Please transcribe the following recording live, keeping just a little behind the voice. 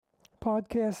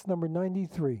Podcast number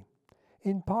 93.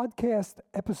 In podcast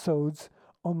episodes,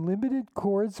 Unlimited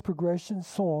Chords Progression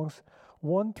Songs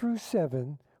 1 through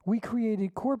 7, we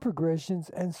created chord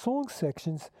progressions and song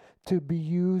sections to be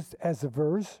used as a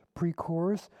verse,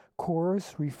 pre-chorus,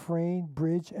 chorus, refrain,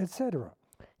 bridge, etc.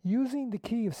 Using the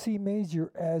key of C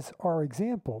major as our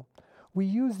example, we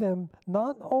use them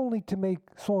not only to make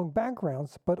song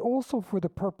backgrounds, but also for the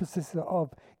purposes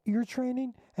of ear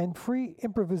training and free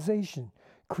improvisation,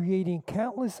 creating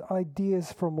countless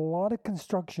ideas for melodic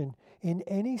construction in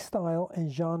any style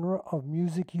and genre of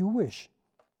music you wish.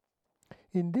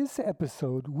 In this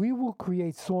episode, we will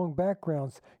create song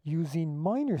backgrounds using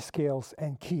minor scales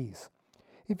and keys.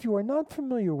 If you are not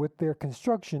familiar with their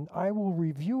construction, I will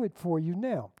review it for you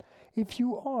now. If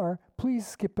you are, please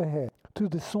skip ahead to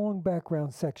the song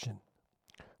background section.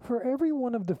 For every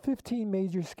one of the 15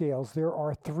 major scales, there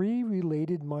are 3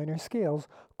 related minor scales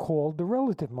called the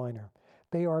relative minor.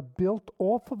 They are built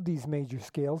off of these major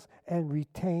scales and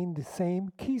retain the same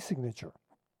key signature.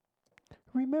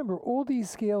 Remember, all these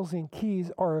scales and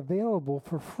keys are available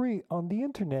for free on the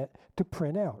internet to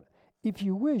print out. If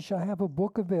you wish, I have a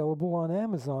book available on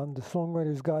Amazon, The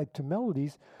Songwriter's Guide to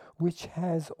Melodies, which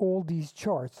has all these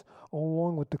charts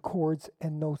along with the chords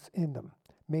and notes in them,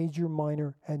 major,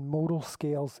 minor, and modal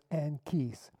scales and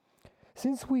keys.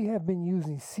 Since we have been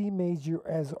using C major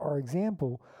as our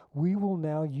example, we will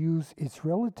now use its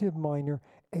relative minor,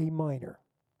 A minor.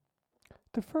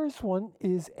 The first one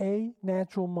is A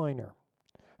natural minor.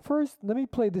 First, let me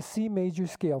play the C major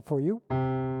scale for you.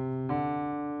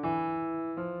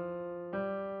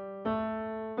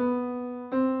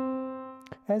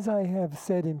 As I have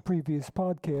said in previous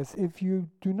podcasts, if you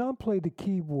do not play the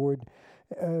keyboard,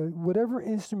 whatever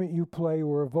instrument you play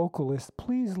or a vocalist,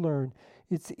 please learn.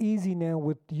 It's easy now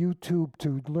with YouTube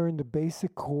to learn the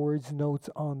basic chords, notes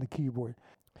on the keyboard.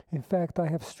 In fact, I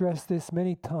have stressed this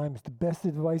many times. The best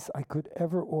advice I could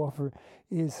ever offer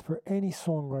is for any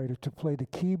songwriter to play the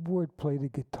keyboard, play the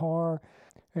guitar,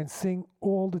 and sing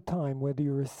all the time, whether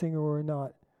you're a singer or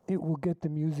not. It will get the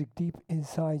music deep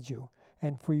inside you.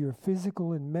 And for your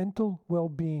physical and mental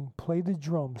well-being, play the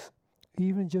drums.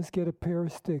 Even just get a pair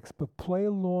of sticks, but play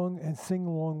along and sing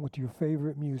along with your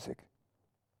favorite music.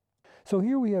 So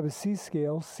here we have a C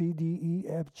scale, C, D, E,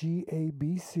 F, G, A,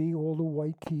 B, C, all the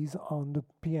white keys on the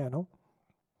piano.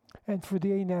 And for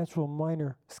the A natural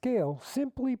minor scale,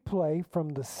 simply play from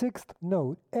the 6th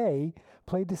note, A,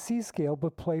 play the C scale,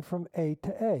 but play from A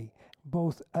to A,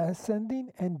 both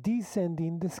ascending and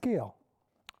descending the scale.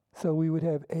 So we would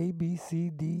have A, B,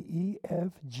 C, D, E,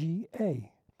 F, G,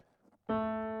 A.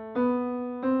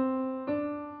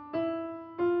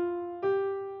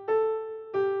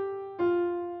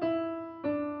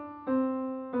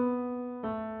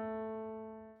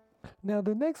 Now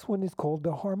the next one is called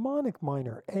the harmonic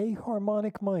minor, A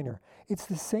harmonic minor. It's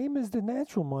the same as the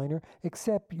natural minor,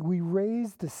 except we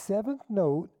raise the 7th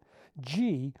note,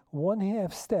 G,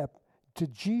 1/2 step to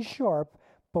G sharp,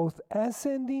 both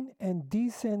ascending and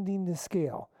descending the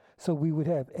scale. So we would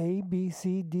have A, B,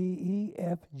 C, D, E,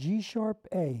 F, G sharp,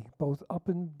 A, both up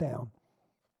and down.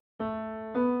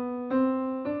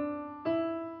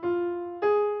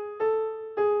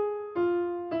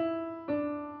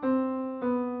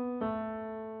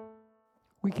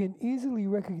 We can easily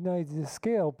recognize this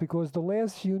scale because the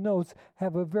last few notes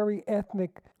have a very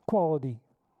ethnic quality.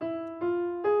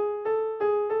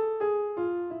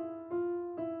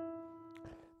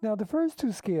 Now the first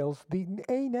 2 scales, the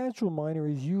A natural minor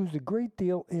is used a great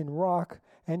deal in rock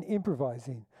and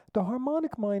improvising. The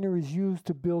harmonic minor is used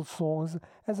to build songs,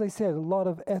 as I said, a lot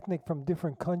of ethnic from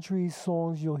different countries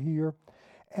songs you'll hear.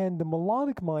 And the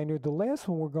melodic minor, the last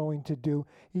one we're going to do,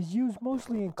 is used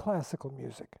mostly in classical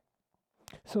music.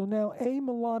 So now A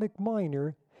melodic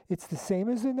minor, it's the same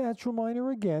as the natural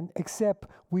minor again, except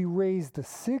we raise the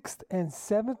 6th and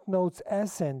 7th notes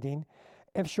ascending,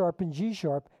 F sharp and G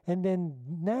sharp, and then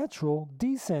natural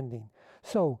descending.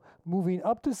 So moving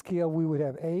up the scale, we would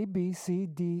have A, B, C,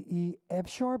 D, E, F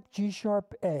sharp, G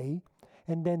sharp, A,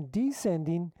 and then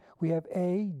descending, we have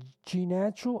A, G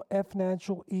natural, F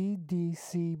natural, E, D,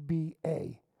 C, B,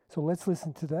 A. So let's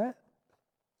listen to that.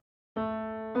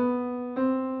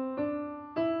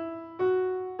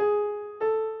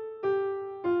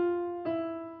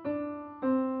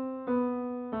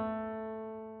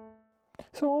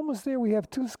 So almost there we have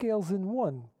 2 scales in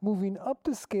one. Moving up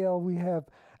the scale, we have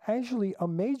actually a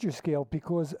major scale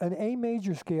because an A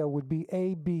major scale would be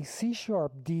A, B, C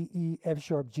sharp, D, E, F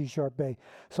sharp, G sharp, A.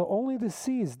 So only the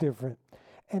C is different.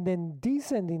 And then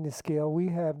descending the scale, we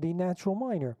have the natural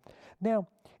minor. Now,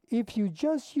 if you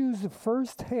just use the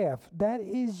first half, that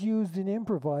is used in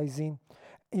improvising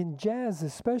in jazz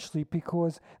especially,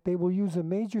 because they will use a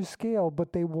major scale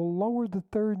but they will lower the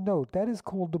third note. That is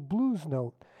called the blues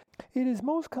note. It is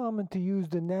most common to use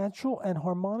the natural and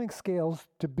harmonic scales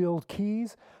to build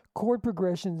keys, chord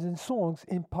progressions, and songs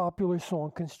in popular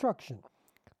song construction.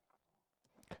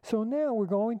 So now we're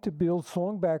going to build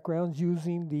song backgrounds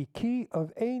using the key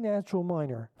of A natural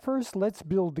minor. First, let's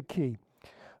build the key.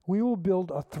 We will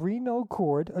build a 3-note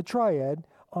chord, a triad,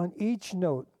 on each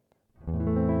note.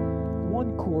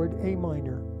 1 chord A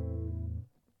minor,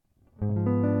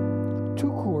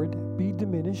 2 chord B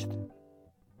diminished,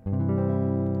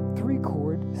 3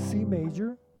 chord C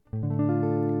major,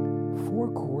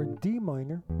 4 chord D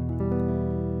minor,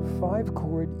 5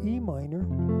 chord E minor,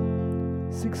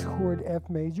 6 chord F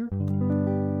major,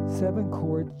 7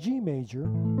 chord G major,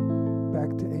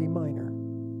 back to A minor.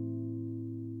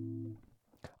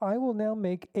 I will now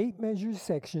make 8 measure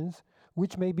sections,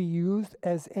 which may be used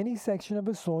as any section of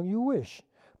a song you wish.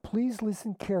 Please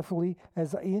listen carefully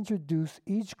as I introduce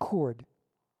each chord.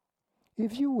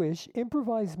 If you wish,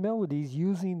 improvise melodies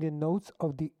using the notes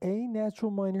of the A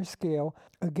natural minor scale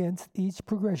against each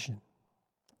progression.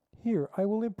 Here, I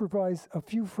will improvise a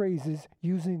few phrases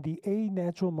using the A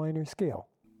natural minor scale.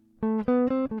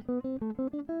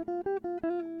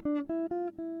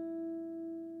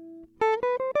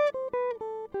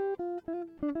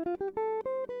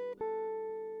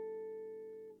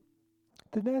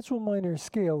 The natural minor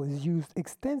scale is used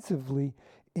extensively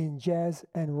in jazz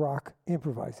and rock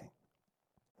improvising.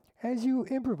 As you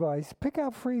improvise, pick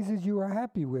out phrases you are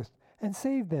happy with and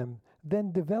save them,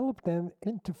 then develop them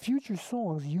into future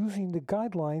songs using the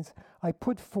guidelines I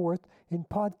put forth in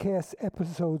podcast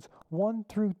episodes 1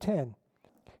 through 10.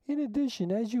 In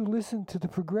addition, as you listen to the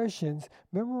progressions,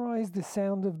 memorize the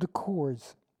sound of the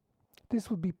chords. This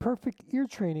would be perfect ear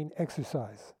training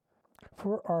exercise.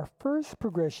 For our first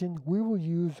progression, we will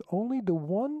use only the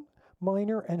 1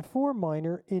 minor and 4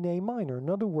 minor in A minor. In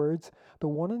other words, the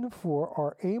 1 and the 4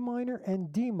 are A minor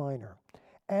and D minor.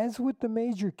 As with the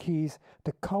major keys,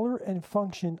 the color and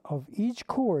function of each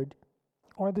chord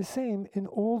are the same in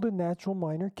all the natural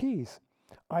minor keys.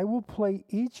 I will play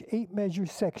each 8 measure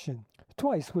section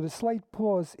twice with a slight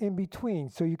pause in between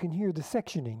so you can hear the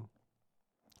sectioning.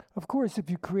 Of course, if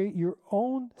you create your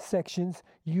own sections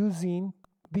using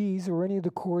these or any of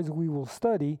the chords we will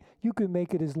study, you can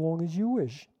make it as long as you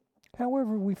wish.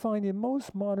 However, we find in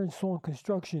most modern song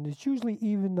construction it's usually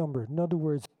even numbered. In other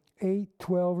words, 8,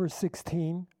 12, or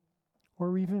 16,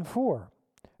 or even 4.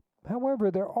 However,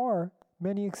 there are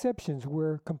many exceptions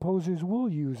where composers will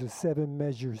use a 7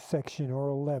 measure section or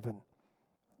 11.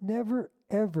 Never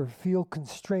ever feel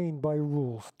constrained by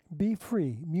rules. Be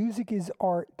free. Music is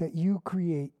art that you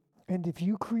create, and if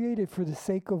you create it for the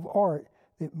sake of art,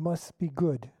 it must be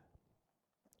good.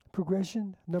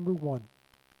 Progression number 1.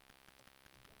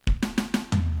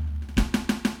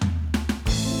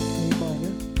 A minor,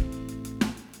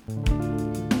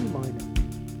 D minor,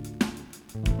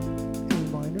 A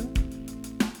minor,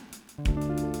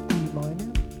 D minor,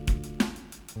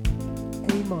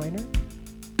 A minor,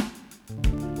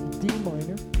 D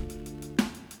minor,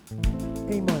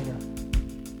 A minor.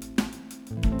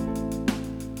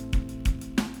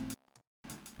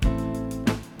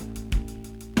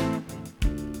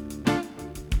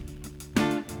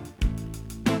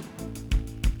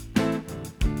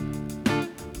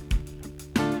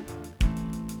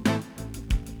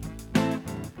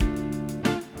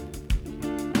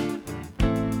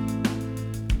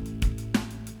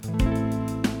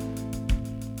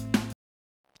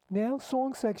 Now,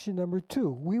 song section number 2,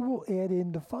 we will add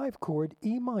in the 5 chord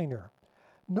E minor.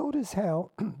 Notice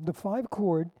how the 5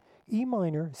 chord E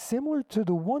minor, similar to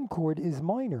the 1 chord, is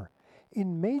minor.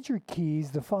 In major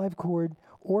keys, the 5 chord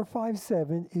or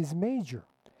 5/7 is major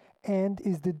and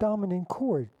is the dominant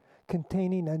chord,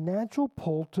 containing a natural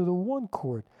pull to the 1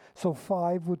 chord, so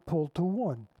 5 would pull to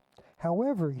 1.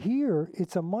 However, here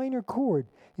it's a minor chord.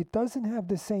 It doesn't have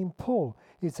the same pull.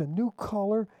 It's a new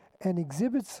color and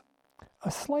exhibits a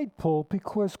slight pull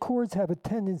because chords have a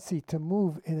tendency to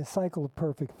move in a cycle of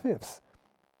perfect fifths.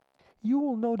 You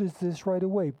will notice this right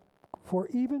away. For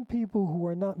even people who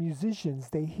are not musicians,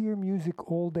 they hear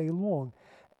music all day long,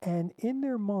 and in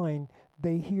their mind,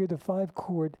 they hear the 5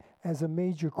 chord as a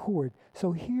major chord.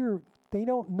 So here, they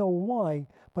don't know why,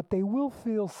 but they will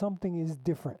feel something is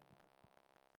different.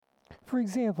 For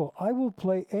example, I will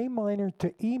play A minor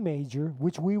to E major,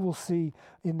 which we will see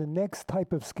in the next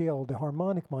type of scale, the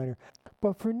harmonic minor.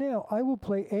 But for now, I will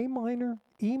play A minor,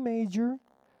 E major,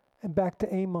 and back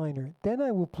to A minor. Then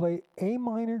I will play A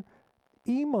minor,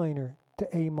 E minor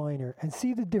to A minor, and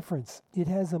see the difference. It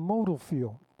has a modal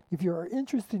feel. If you are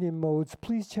interested in modes,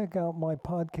 please check out my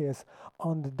podcast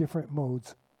on the different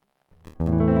modes.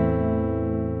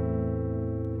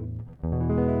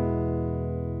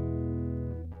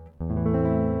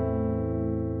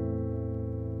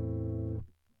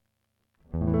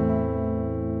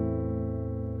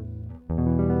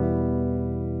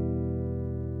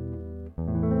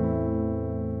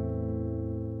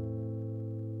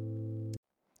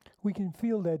 We can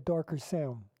feel that darker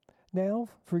sound. Now,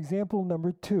 for example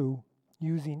number 2,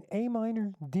 using A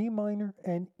minor, D minor,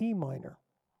 and E minor.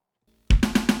 A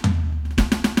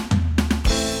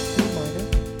minor,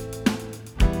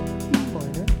 E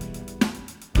minor,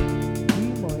 D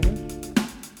minor,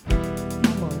 E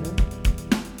minor,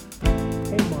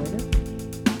 A minor,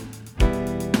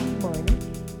 E minor,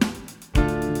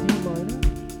 D minor,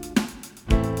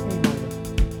 A minor.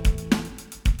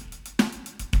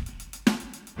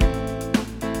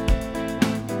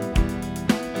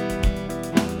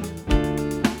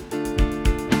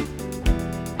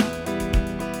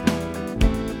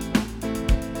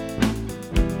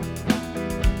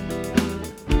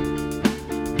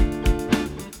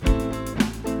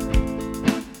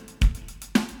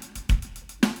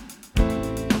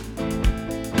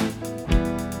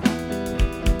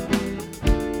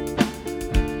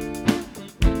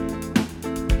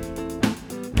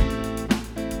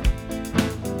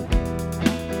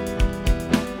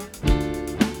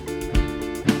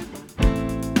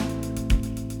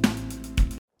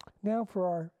 Now for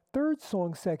our third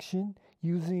song section,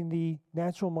 using the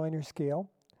natural minor scale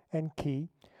and key,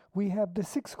 we have the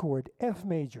 6th chord, F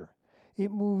major.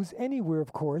 It moves anywhere,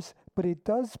 of course, but it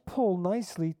does pull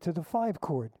nicely to the 5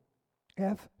 chord,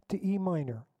 F to E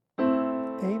minor,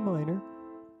 A minor,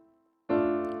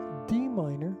 D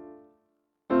minor,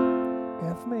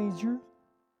 F major,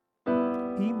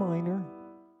 E minor,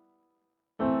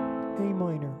 A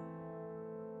minor.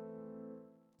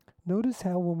 Notice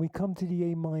how when we come to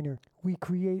the A minor, we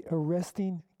create a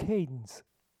resting cadence.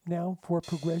 Now for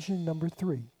progression number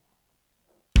 3.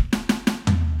 A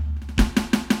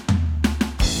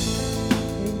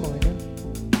minor,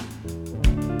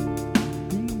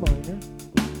 D minor,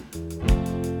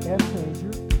 F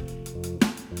major,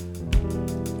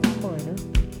 E minor,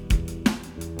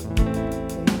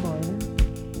 A minor,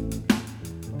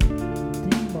 D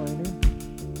minor,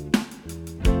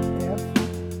 F,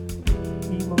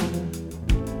 E minor,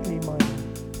 A minor.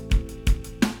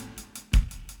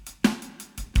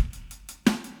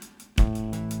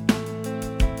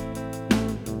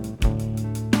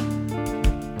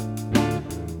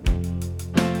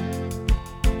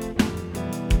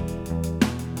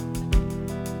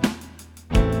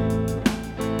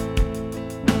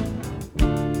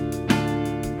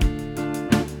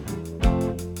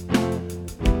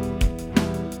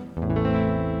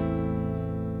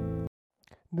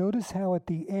 Notice how at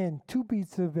the end, 2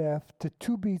 beats of F to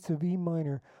 2 beats of E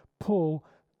minor pull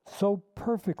so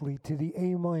perfectly to the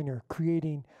A minor,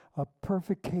 creating a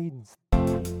perfect cadence.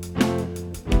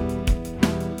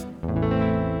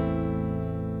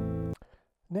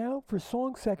 Now for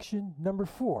song section number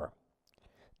 4.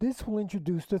 This will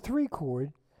introduce the 3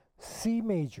 chord, C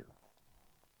major.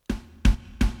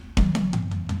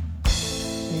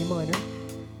 A minor,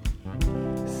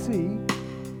 C,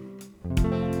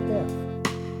 F.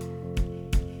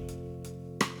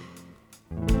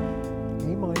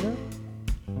 A minor,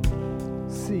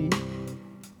 C,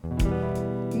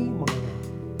 E minor,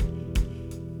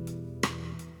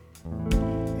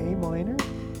 A minor,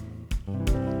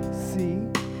 C,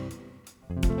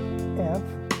 F,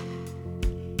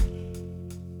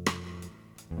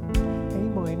 A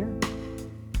minor,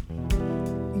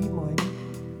 E minor,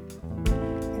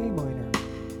 A minor.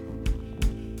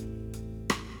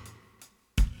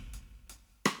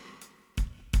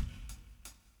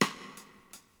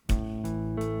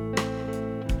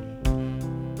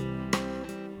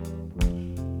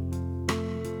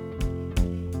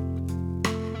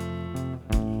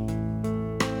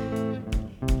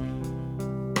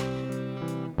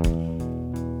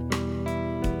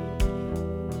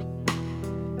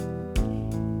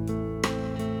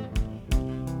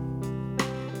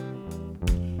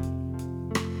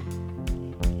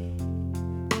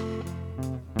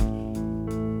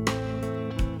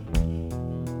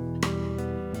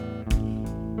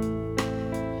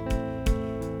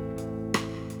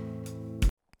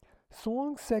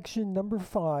 Song section number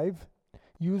 5,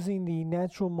 using the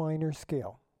natural minor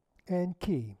scale and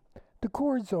key. The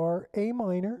chords are A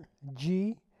minor,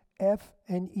 G, F,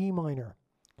 and E minor.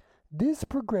 This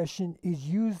progression is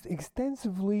used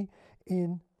extensively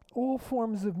in all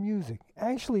forms of music.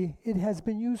 Actually, it has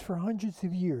been used for hundreds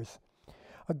of years.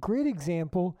 A great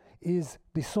example is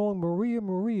the song Maria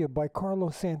Maria by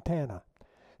Carlos Santana.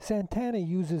 Santana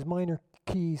uses minor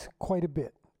keys quite a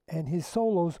bit, and his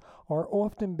solos are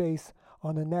often based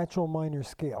on a natural minor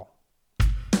scale.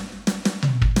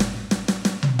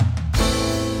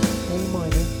 A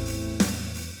minor,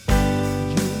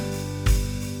 G,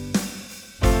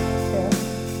 F,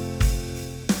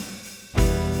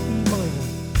 E minor.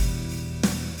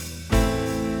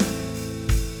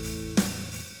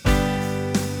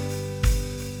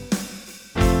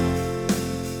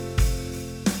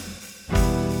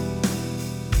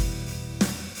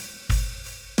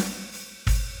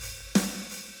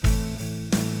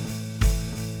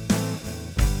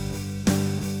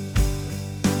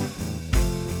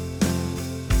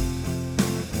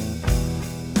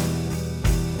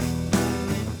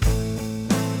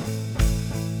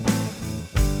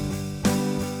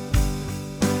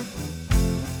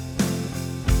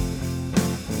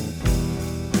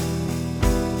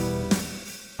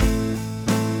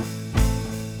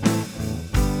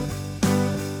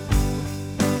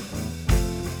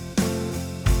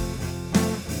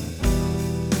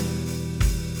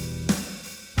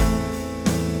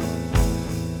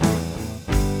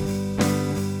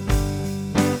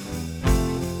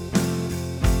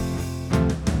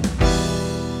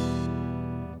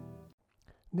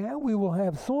 Now we will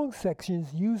have song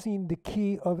sections using the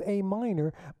key of A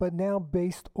minor, but now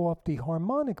based off the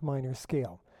harmonic minor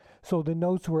scale. So the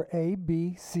notes were A,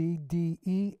 B, C, D,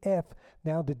 E, F.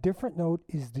 Now the different note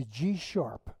is the G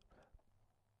sharp.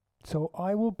 So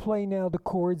I will play now the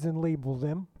chords and label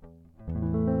them.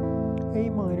 A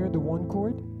minor, the 1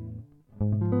 chord.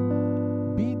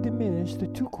 B diminished, the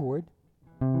 2 chord.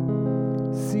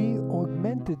 C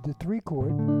augmented, the 3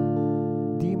 chord.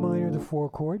 D minor, the 4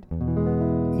 chord.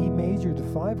 E major, the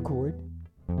 5 chord.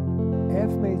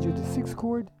 F major, the 6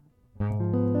 chord.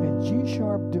 And G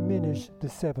sharp diminished, the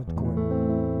 7th chord.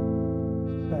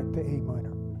 Back to A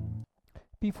minor.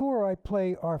 Before I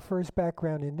play our first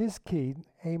background in this key,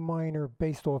 A minor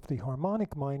based off the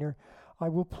harmonic minor, I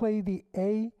will play the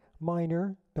A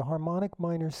minor, the harmonic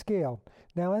minor scale.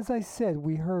 Now, as I said,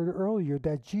 we heard earlier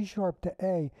that G sharp to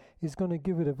A is going to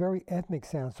give it a very ethnic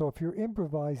sound. So if you're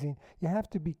improvising, you have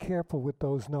to be careful with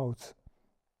those notes.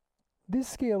 This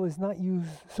scale is not used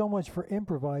so much for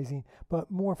improvising,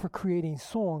 but more for creating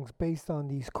songs based on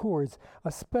these chords,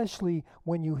 especially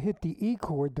when you hit the E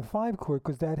chord, the 5 chord,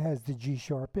 because that has the G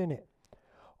sharp in it.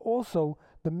 Also,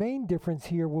 the main difference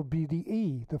here will be the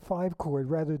E, the 5 chord,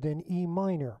 rather than E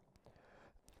minor.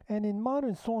 And in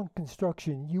modern song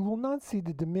construction, you will not see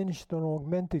the diminished and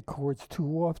augmented chords too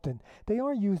often. They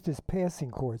are used as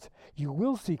passing chords. You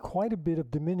will see quite a bit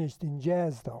of diminished in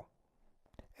jazz, though.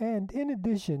 And in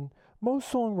addition,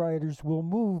 most songwriters will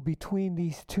move between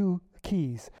these two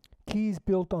keys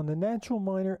built on the natural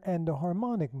minor and the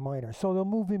harmonic minor. So they'll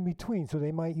move in between. So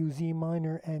they might use E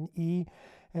minor and E,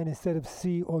 and instead of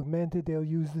C augmented, they'll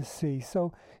use the C.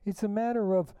 So it's a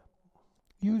matter of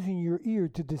using your ear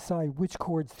to decide which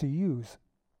chords to use.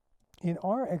 In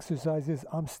our exercises,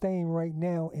 I'm staying right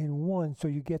now in 1 so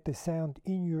you get the sound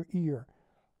in your ear.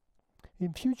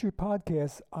 In future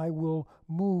podcasts, I will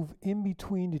move in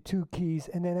between the 2 keys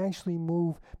and then actually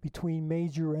move between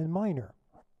major and minor.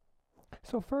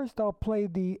 So first I'll play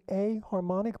the A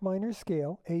harmonic minor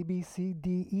scale, A, B, C,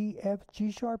 D, E, F,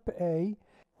 G sharp, A,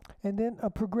 and then a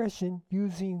progression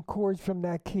using chords from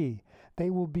that key. They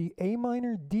will be A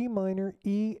minor, D minor,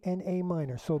 E, and A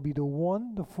minor. So it'll be the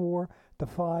 1, the 4, the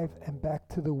 5, and back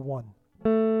to the 1.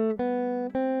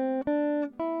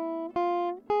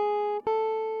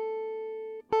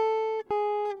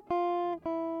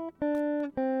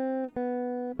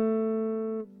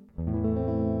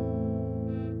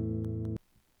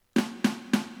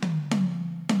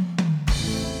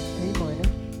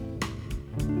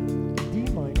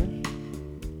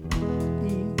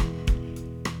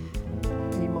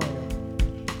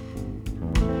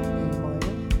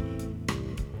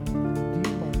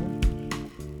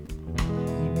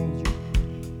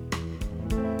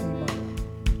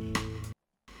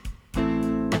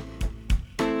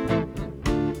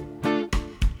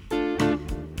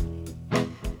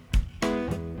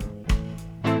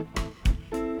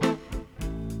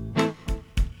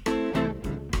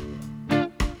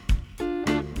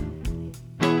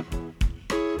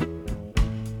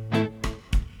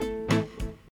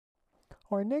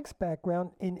 Our next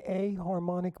background in A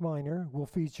harmonic minor will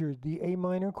feature the A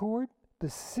minor chord, the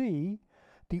C,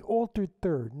 the altered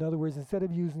third. In other words, instead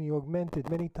of using the augmented,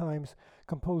 many times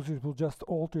composers will just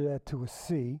alter that to a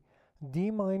C, D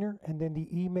minor, and then the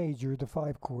E major, the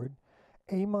 5 chord,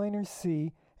 A minor,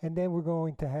 C, and then we're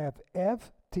going to have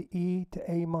F to E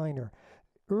to A minor.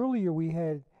 Earlier we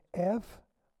had F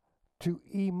to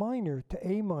E minor to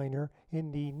A minor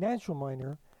in the natural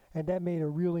minor, and that made a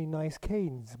really nice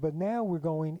cadence. But now we're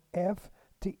going F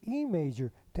to E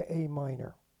major to A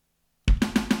minor.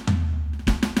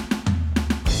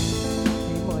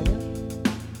 A minor,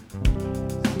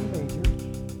 C major,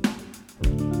 D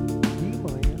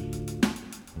minor,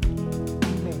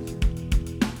 E major,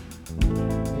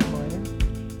 A minor,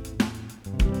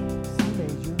 C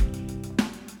major,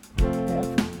 F,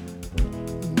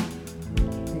 E,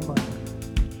 A minor.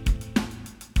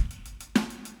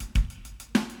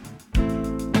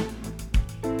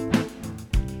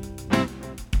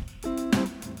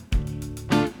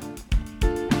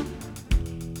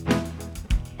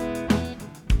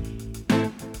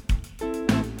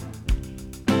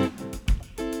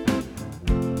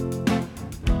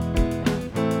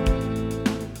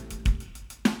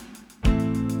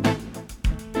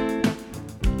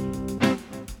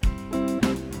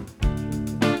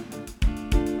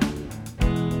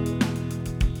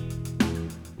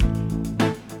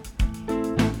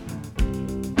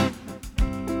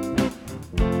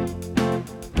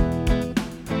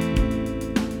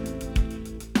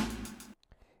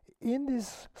 In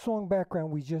this song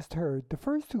background we just heard, the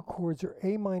first two chords are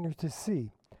A minor to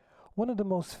C. One of the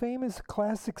most famous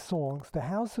classic songs, The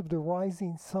House of the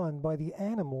Rising Sun by the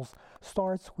Animals,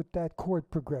 starts with that chord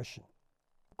progression.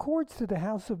 Chords to The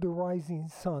House of the Rising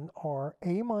Sun are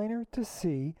A minor to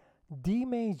C, D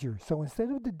major. So instead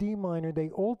of the D minor, they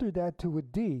altered that to a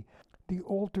D, the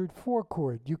altered 4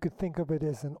 chord. You could think of it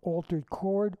as an altered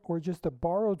chord or just a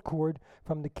borrowed chord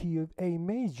from the key of A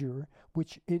major,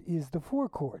 which it is the 4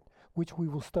 chord, which we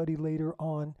will study later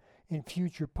on in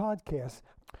future podcasts.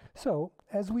 So,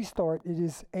 as we start, it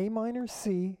is A minor,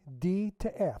 C, D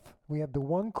to F. We have the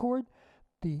 1 chord,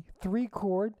 the 3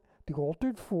 chord, the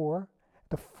altered 4,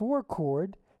 the 4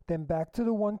 chord, then back to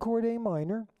the 1 chord A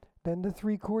minor, then the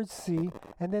 3 chord C,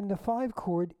 and then the 5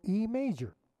 chord E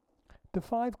major. The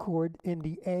 5 chord in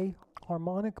the A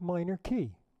harmonic minor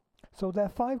key. So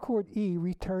that 5 chord E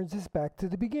returns us back to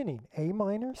the beginning. A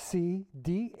minor, C,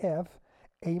 D, F,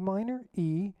 A minor,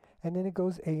 E, and then it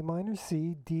goes A minor,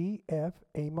 C, D, F,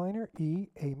 A minor, E,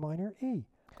 A minor, E.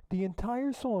 The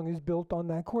entire song is built on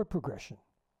that chord progression,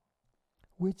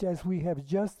 which, as we have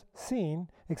just seen,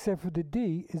 except for the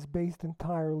D, is based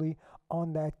entirely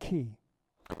on that key.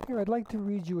 Here, I'd like to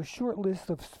read you a short list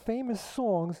of famous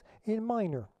songs in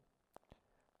minor.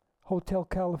 Hotel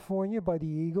California by the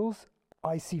Eagles,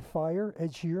 Icy Fire,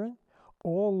 Ed Sheeran,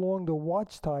 All Along the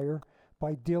Watchtower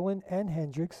by Dylan and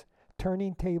Hendrix,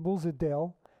 Turning Tables,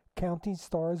 Adele, Counting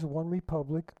Stars, One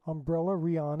Republic, Umbrella,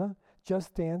 Rihanna,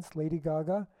 Just Dance, Lady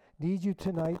Gaga, Need You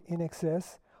Tonight,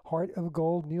 INXS, Heart of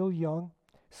Gold, Neil Young,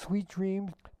 Sweet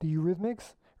Dreams, The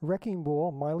Eurythmics, Wrecking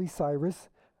Ball, Miley Cyrus,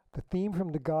 the theme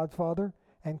from The Godfather,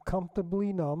 and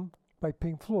Comfortably Numb by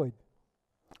Pink Floyd,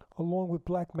 along with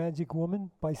Black Magic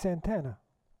Woman by Santana.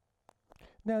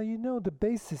 Now, you know the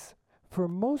basis for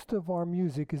most of our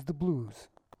music is the blues.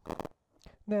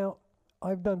 Now,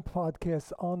 I've done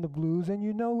podcasts on the blues, and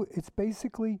you know it's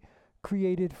basically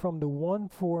created from the 1,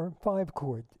 4, 5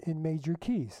 chord in major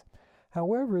keys.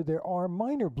 However, there are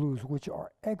minor blues which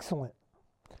are excellent.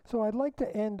 So I'd like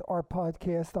to end our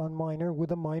podcast on minor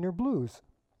with a minor blues.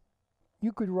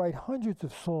 You could write hundreds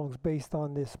of songs based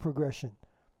on this progression.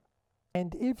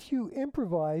 And if you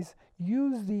improvise,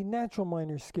 use the natural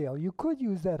minor scale. You could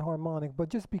use that harmonic, but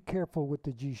just be careful with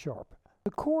the G sharp.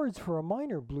 The chords for a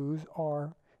minor blues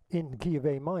are in the key of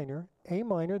A minor, the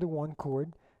 1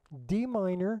 chord, D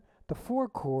minor, the 4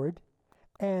 chord,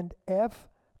 and F,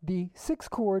 the 6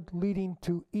 chord leading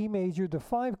to E major, the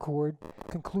 5 chord,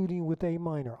 concluding with A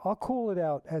minor. I'll call it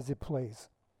out as it plays.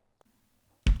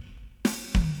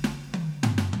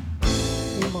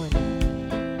 A minor.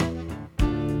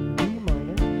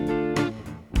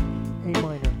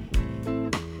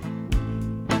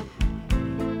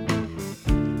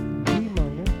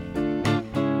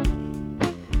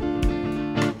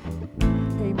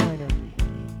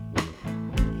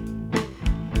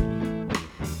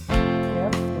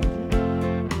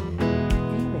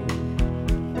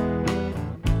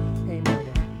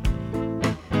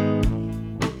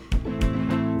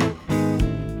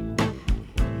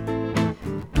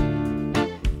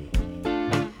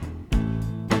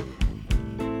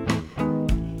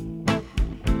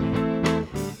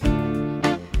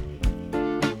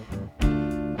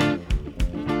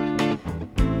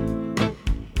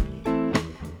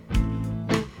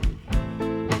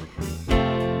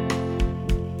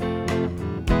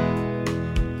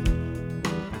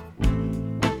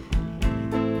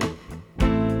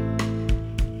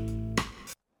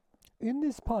 In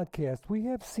this podcast, we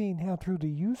have seen how through the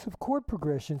use of chord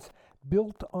progressions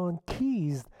built on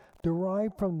keys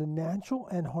derived from the natural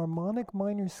and harmonic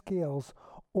minor scales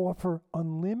offer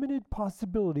unlimited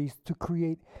possibilities to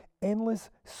create endless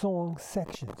song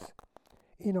sections.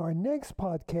 In our next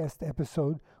podcast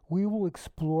episode, we will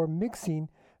explore mixing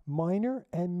minor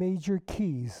and major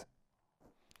keys.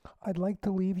 I'd like to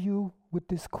leave you with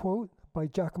this quote by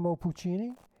Giacomo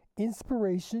Puccini: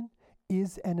 "Inspiration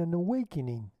is an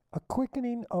awakening, a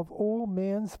quickening of all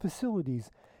man's facilities,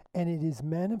 and it is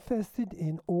manifested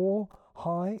in all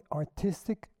high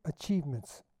artistic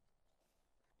achievements."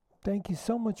 Thank you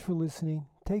so much for listening.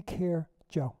 Take care,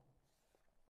 Joe.